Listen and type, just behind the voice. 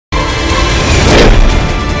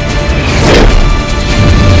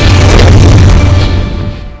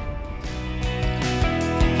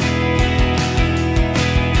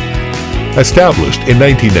Established in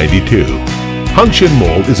 1992,恒鑫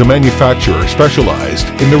Mold is a manufacturer specialized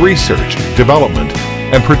in the research, development,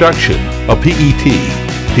 and production of PET,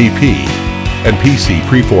 PP, and PC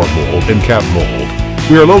preform mold and cap mold.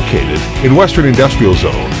 We are located in Western Industrial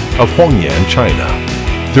Zone of Huangyan, China.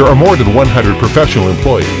 There are more than 100 professional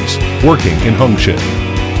employees working in恒鑫.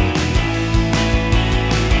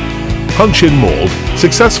恒鑫Mold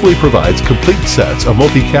successfully provides complete sets of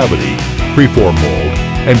multi-cavity, preform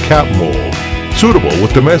mold, and cap mold, suitable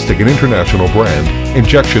with domestic and international brand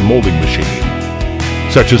injection molding machine,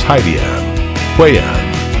 such as Haidian,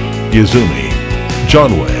 Huiyan, Yazumi,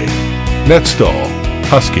 Johnway, Netstall,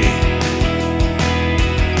 Husky.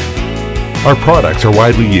 Our products are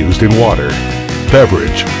widely used in water,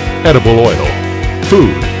 beverage, edible oil,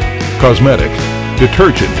 food, cosmetic,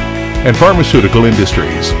 detergent, and pharmaceutical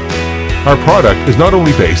industries. Our product is not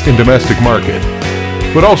only based in domestic market,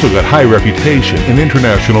 but also got high reputation in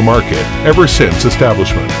international market ever since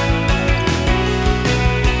establishment.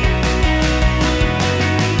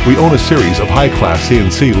 We own a series of high-class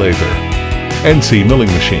CNC lathe, NC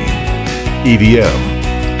milling machine,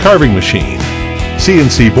 EDM, carving machine,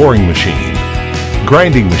 CNC boring machine,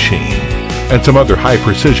 grinding machine, and some other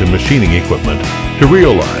high-precision machining equipment to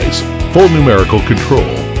realize full numerical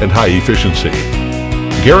control and high efficiency.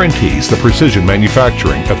 Guarantees the precision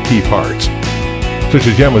manufacturing of key parts, such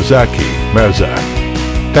as Yamazaki, Mazak,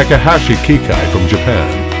 Takahashi Kikai from Japan,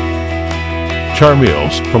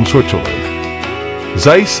 Charmills from Switzerland,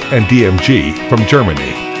 Zeiss and DMG from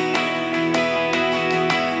Germany.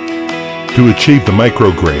 To achieve the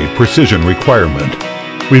micrograde precision requirement,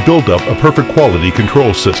 we built up a perfect quality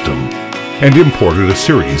control system and imported a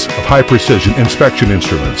series of high-precision inspection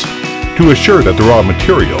instruments to assure that the raw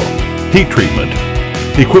material, heat treatment,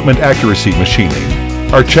 equipment accuracy machining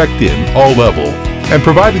are checked in all level and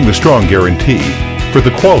providing the strong guarantee for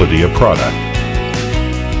the quality of product.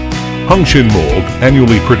恒鑫Mold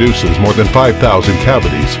annually produces more than 5,000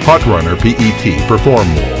 cavities hot runner PET perform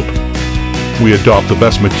mold. We adopt the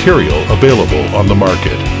best material available on the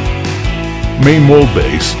market. Main mold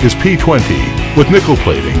base is P20 with nickel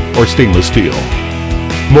plating or stainless steel.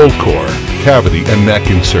 Mold core, cavity and neck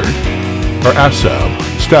insert are ASAB,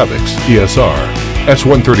 Stavix, ESR,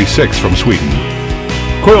 S136 from Sweden.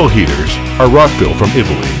 Coil heaters are Rockville from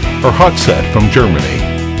Italy or Hot Set from Germany.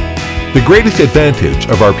 The greatest advantage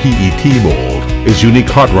of our PET mold is unique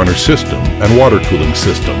hot runner system and water cooling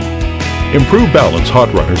system. Improved balance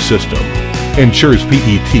hot runner system ensures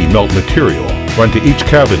PET melt material run to each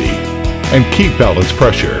cavity and keep balance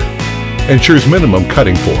pressure, ensures minimum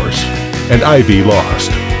cutting force and IV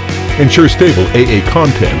lost, ensures stable AA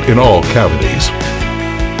content in all cavities.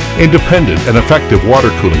 Independent and effective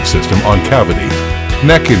water cooling system on cavity,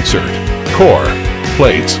 neck insert, core,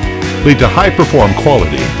 plates lead to high perform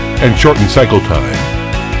quality and shorten cycle time.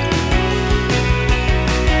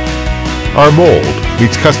 Our mold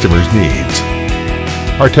meets customers' needs.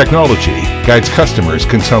 Our technology guides customers'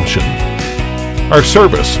 consumption. Our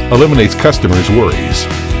service eliminates customers' worries.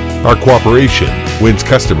 Our cooperation wins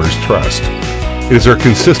customers' trust. It is our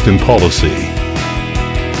consistent policy.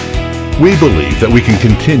 We believe that we can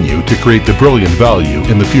continue to create the brilliant value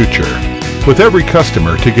in the future, with every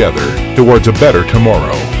customer together towards a better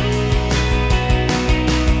tomorrow.